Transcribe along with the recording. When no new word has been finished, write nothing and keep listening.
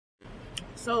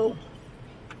So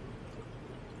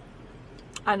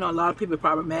I know a lot of people are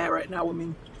probably mad right now with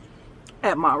me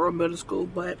at Monroe Middle School,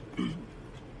 but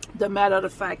the matter of the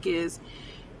fact is,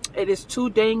 it is too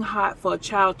dang hot for a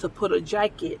child to put a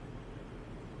jacket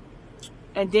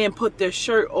and then put their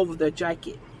shirt over their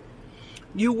jacket.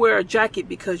 You wear a jacket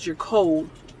because you're cold,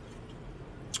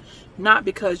 not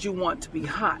because you want to be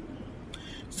hot.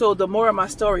 So the moral of my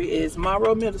story is,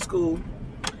 Monroe Middle School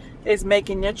is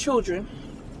making their children,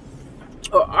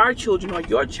 or our children, or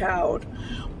your child,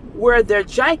 wear their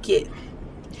jacket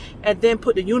and then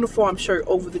put the uniform shirt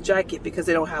over the jacket because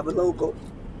they don't have a logo.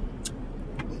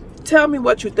 Tell me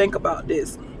what you think about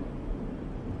this.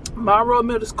 Monroe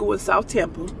Middle School in South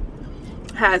Temple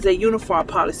has a uniform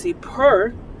policy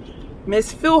per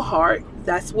Miss Philhart.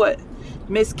 That's what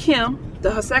Miss Kim,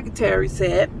 her secretary,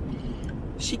 said.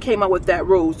 She came up with that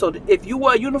rule. So if you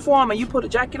wear a uniform and you put a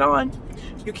jacket on,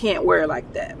 you can't wear it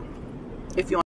like that. If you